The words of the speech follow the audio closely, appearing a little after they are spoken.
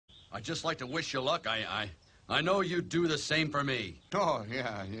I'd just like to wish you luck. I know you'd do the same for me. Oh,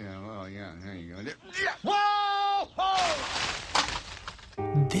 yeah, well, yeah, there you go. Whoa! Whoa!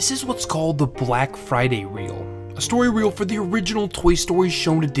 This is what's called the Black Friday reel, a story reel for the original Toy Story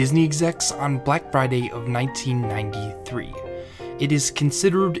shown to Disney execs on Black Friday of 1993. It is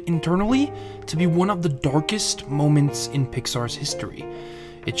considered internally to be one of the darkest moments in Pixar's history.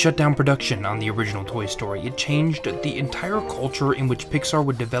 It shut down production on the original Toy Story. It changed the entire culture in which Pixar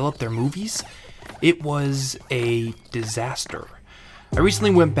would develop their movies. It was a disaster. I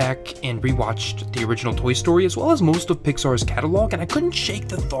recently went back and rewatched the original Toy Story as well as most of Pixar's catalog, and I couldn't shake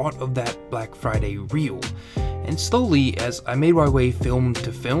the thought of that Black Friday reel. And slowly, as I made my way film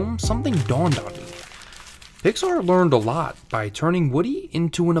to film, something dawned on me. Pixar learned a lot by turning Woody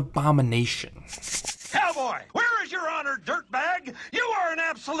into an abomination. Cowboy, where is your honor, dirtbag? You are an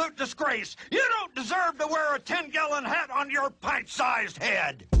absolute disgrace. You don't deserve to wear a 10-gallon hat on your pint-sized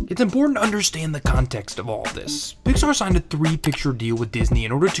head. It's important to understand the context of all this. Pixar signed a 3-picture deal with Disney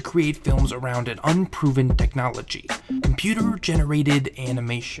in order to create films around an unproven technology, computer-generated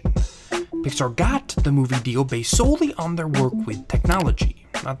animation. Pixar got the movie deal based solely on their work with technology,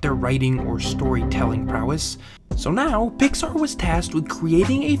 not their writing or storytelling prowess. So now, Pixar was tasked with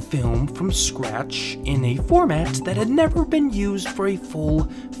creating a film from scratch in a format that had never been used for a full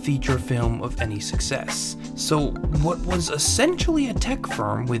feature film of any success. So what was essentially a tech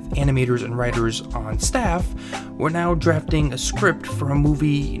firm with animators and writers on staff were now drafting a script for a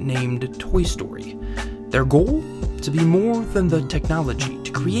movie named Toy Story. Their goal? To be more than the technology,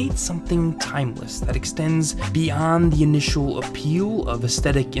 to create something timeless that extends beyond the initial appeal of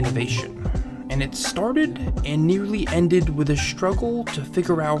aesthetic innovation. And it started and nearly ended with a struggle to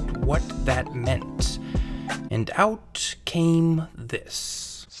figure out what that meant. And out came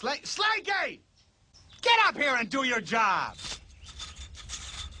this. Slagate! Get up here and do your job!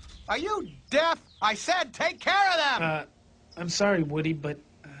 Are you deaf? I said take care of them! I'm sorry, Woody, but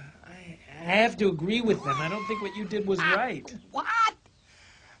I have to agree with them. I don't think what you did was right. What?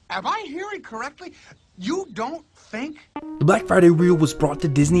 Am I hearing correctly? You don't think? The Black Friday reel was brought to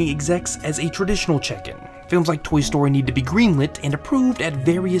Disney execs as a traditional check-in. Films like Toy Story need to be greenlit and approved at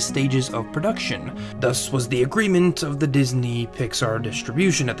various stages of production. Thus was the agreement of the Disney Pixar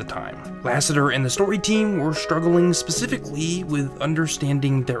distribution at the time. Lasseter and the story team were struggling specifically with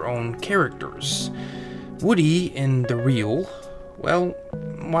understanding their own characters. Woody in the reel, well,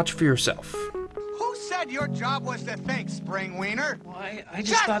 watch for yourself. Who said your job was to think, Spring Wiener? Well, I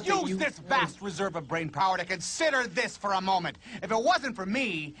just thought that use this vast reserve of brain power to consider this for a moment. If it wasn't for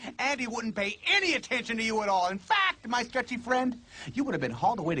me, Andy wouldn't pay any attention to you at all. In fact, my sketchy friend, you would have been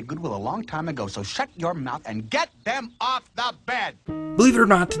hauled away to Goodwill a long time ago, so shut your mouth and get them off the bed. Believe it or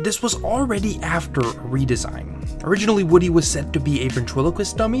not, this was already after a redesign. Originally, Woody was set to be a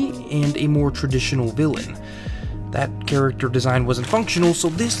ventriloquist dummy and a more traditional villain. That character design wasn't functional, so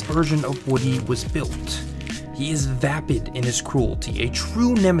this version of Woody was built. He is vapid in his cruelty, a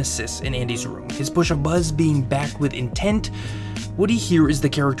true nemesis in Andy's room, his push of Buzz being back with intent. Woody here is the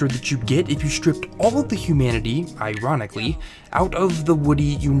character that you'd get if you stripped all of the humanity, ironically, out of the Woody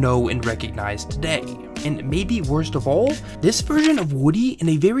you know and recognize today. And maybe worst of all, this version of Woody in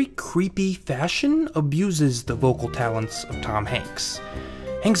a very creepy fashion abuses the vocal talents of Tom Hanks.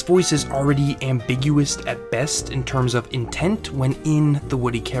 Hank's voice is already ambiguous at best in terms of intent when in the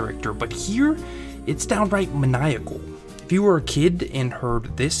Woody character, but here, it's downright maniacal. If you were a kid and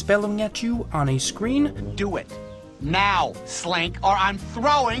heard this bellowing at you on a screen, do it. Now, Slink, or I'm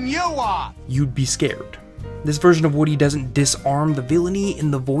throwing you off! You'd be scared. This version of Woody doesn't disarm the villainy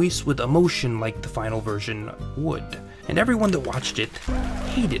in the voice with emotion like the final version would, and everyone that watched it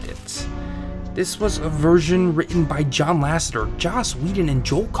hated it. This was a version written by John Lasseter, Joss Whedon, and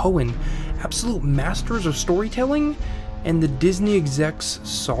Joel Cohen, absolute masters of storytelling, and the Disney execs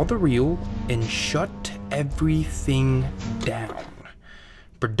saw the reel and shut everything down.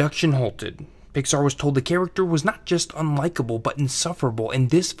 Production halted. Pixar was told the character was not just unlikable, but insufferable, and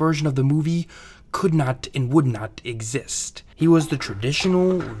this version of the movie could not and would not exist. He was the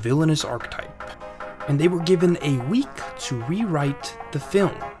traditional villainous archetype, and they were given a week to rewrite the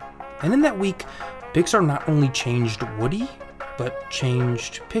film. And in that week, Pixar not only changed Woody, but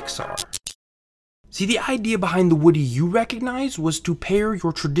changed Pixar. See, the idea behind the Woody you recognize was to pair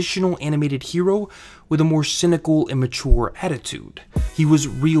your traditional animated hero with a more cynical and mature attitude. He was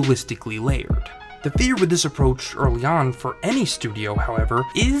realistically layered. The fear with this approach early on for any studio, however,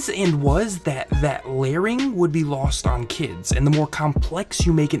 is and was that layering would be lost on kids, and the more complex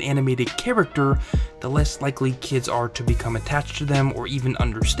you make an animated character, the less likely kids are to become attached to them or even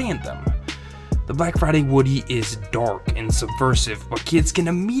understand them. The Black Friday Woody is dark and subversive, but kids can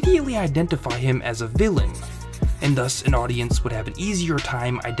immediately identify him as a villain, and thus an audience would have an easier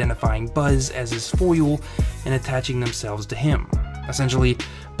time identifying Buzz as his foil and attaching themselves to him. Essentially,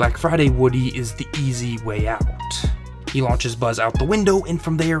 Black Friday Woody is the easy way out. He launches Buzz out the window, and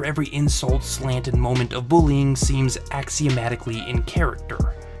from there every insult, slant, and moment of bullying seems axiomatically in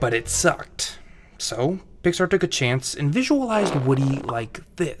character. But it sucked. So, Pixar took a chance and visualized Woody like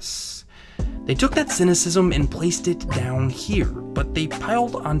this. They took that cynicism and placed it down here, but they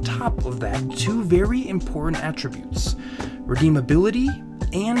piled on top of that two very important attributes: redeemability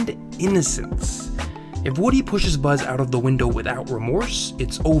and innocence. If Woody pushes Buzz out of the window without remorse,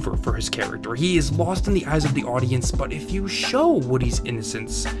 it's over for his character. He is lost in the eyes of the audience, but if you show Woody's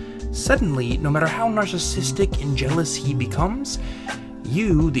innocence, suddenly, no matter how narcissistic and jealous he becomes,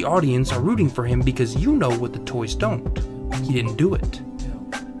 you, the audience, are rooting for him because you know what the toys don't. He didn't do it.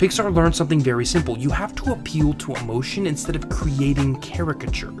 Pixar learned something very simple. You have to appeal to emotion instead of creating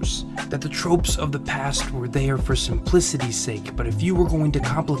caricatures. That the tropes of the past were there for simplicity's sake, but if you were going to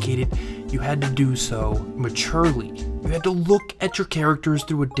complicate it, you had to do so maturely. You had to look at your characters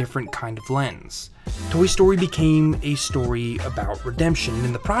through a different kind of lens. Toy Story became a story about redemption.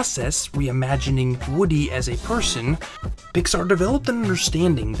 In the process, reimagining Woody as a person, Pixar developed an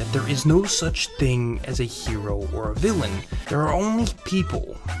understanding that there is no such thing as a hero or a villain. There are only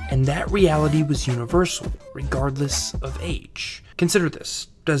people, and that reality was universal, regardless of age. Consider this.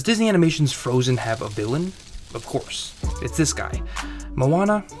 Does Disney Animation's Frozen have a villain? Of course. It's this guy.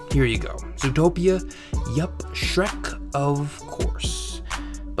 Moana? Here you go. Zootopia? Yup. Shrek? Of course.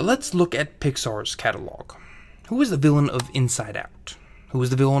 But let's look at Pixar's catalog. Who is the villain of Inside Out? Who is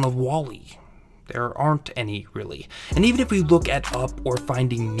the villain of WALL-E? There aren't any, really. And even if we look at Up or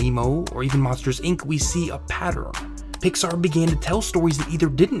Finding Nemo or even Monsters, Inc., we see a pattern. Pixar began to tell stories that either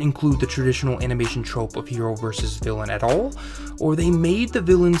didn't include the traditional animation trope of hero versus villain at all, or they made the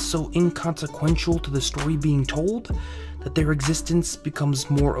villains so inconsequential to the story being told that their existence becomes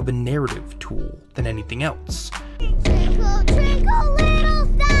more of a narrative tool than anything else. Twinkle, twinkle, little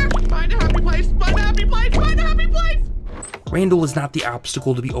star. Find a happy place, find a happy place, find a happy place! Randall is not the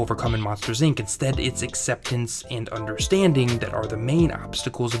obstacle to be overcome in Monsters, Inc. Instead, it's acceptance and understanding that are the main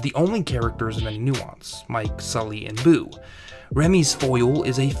obstacles of the only characters of any nuance: Mike, Sully, and Boo. Remy's foil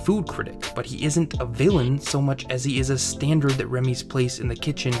is a food critic, but he isn't a villain so much as he is a standard that Remy's place in the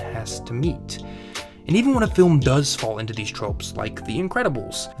kitchen has to meet. And even when a film does fall into these tropes, like The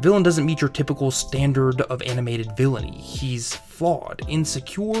Incredibles, the villain doesn't meet your typical standard of animated villainy. He's flawed,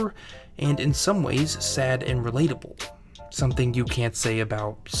 insecure, and in some ways sad and relatable. Something you can't say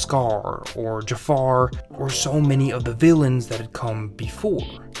about Scar or Jafar or so many of the villains that had come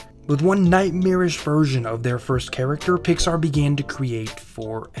before. With one nightmarish version of their first character, Pixar began to create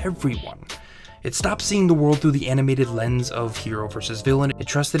for everyone. It stopped seeing the world through the animated lens of hero versus villain. It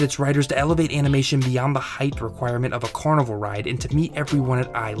trusted its writers to elevate animation beyond the height requirement of a carnival ride and to meet everyone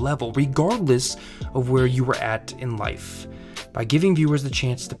at eye level, regardless of where you were at in life, by giving viewers the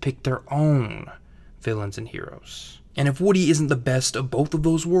chance to pick their own villains and heroes. And if Woody isn't the best of both of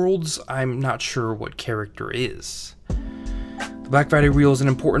those worlds, I'm not sure what character is. The Black Friday reel is an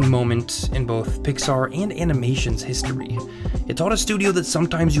important moment in both Pixar and animation's history. It taught a studio that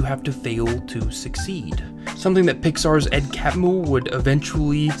sometimes you have to fail to succeed. Something that Pixar's Ed Catmull would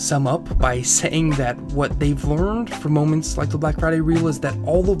eventually sum up by saying that what they've learned from moments like the Black Friday reel is that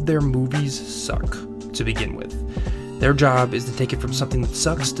all of their movies suck to begin with. Their job is to take it from something that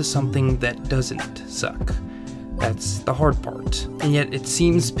sucks to something that doesn't suck. That's the hard part. And yet it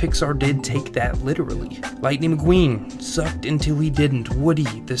seems Pixar did take that literally. Lightning McQueen sucked until he didn't. Woody,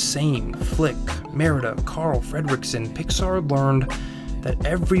 the same. Flick, Merida, Carl Fredricksen. Pixar learned that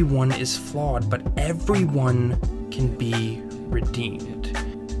everyone is flawed, but everyone can be redeemed.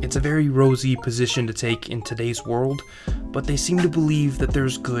 It's a very rosy position to take in today's world, but they seem to believe that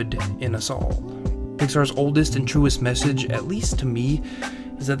there's good in us all. Pixar's oldest and truest message, at least to me,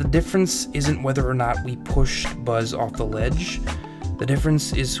 is that the difference isn't whether or not we pushed Buzz off the ledge. The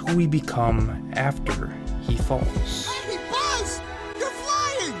difference is who we become after he falls. Hey, Buzz! You're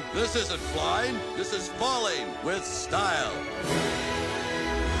flying! This isn't flying, this is falling with style.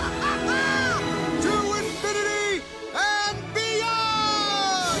 To infinity and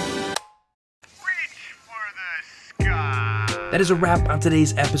beyond! Reach for the sky! That is a wrap on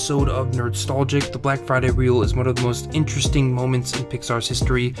today's episode of Nerdstalgic. The Black Friday reel is one of the most interesting moments in Pixar's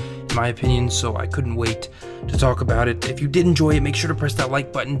history, in my opinion, so I couldn't wait to talk about it. If you did enjoy it, make sure to press that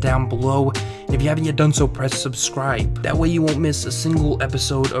like button down below, and if you haven't yet done so, press subscribe. That way you won't miss a single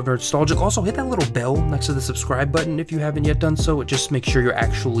episode of Nerdstalgic. Also, hit that little bell next to the subscribe button if you haven't yet done so. It just makes sure you're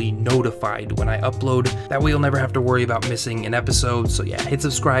actually notified when I upload. That way you'll never have to worry about missing an episode. So yeah, hit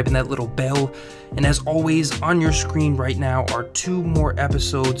subscribe and that little bell. And as always, on your screen right now are 2 more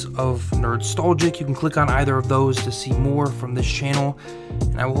episodes of Nerdstalgic. You can click on either of those to see more from this channel,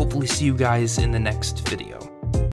 and I will hopefully see you guys in the next video.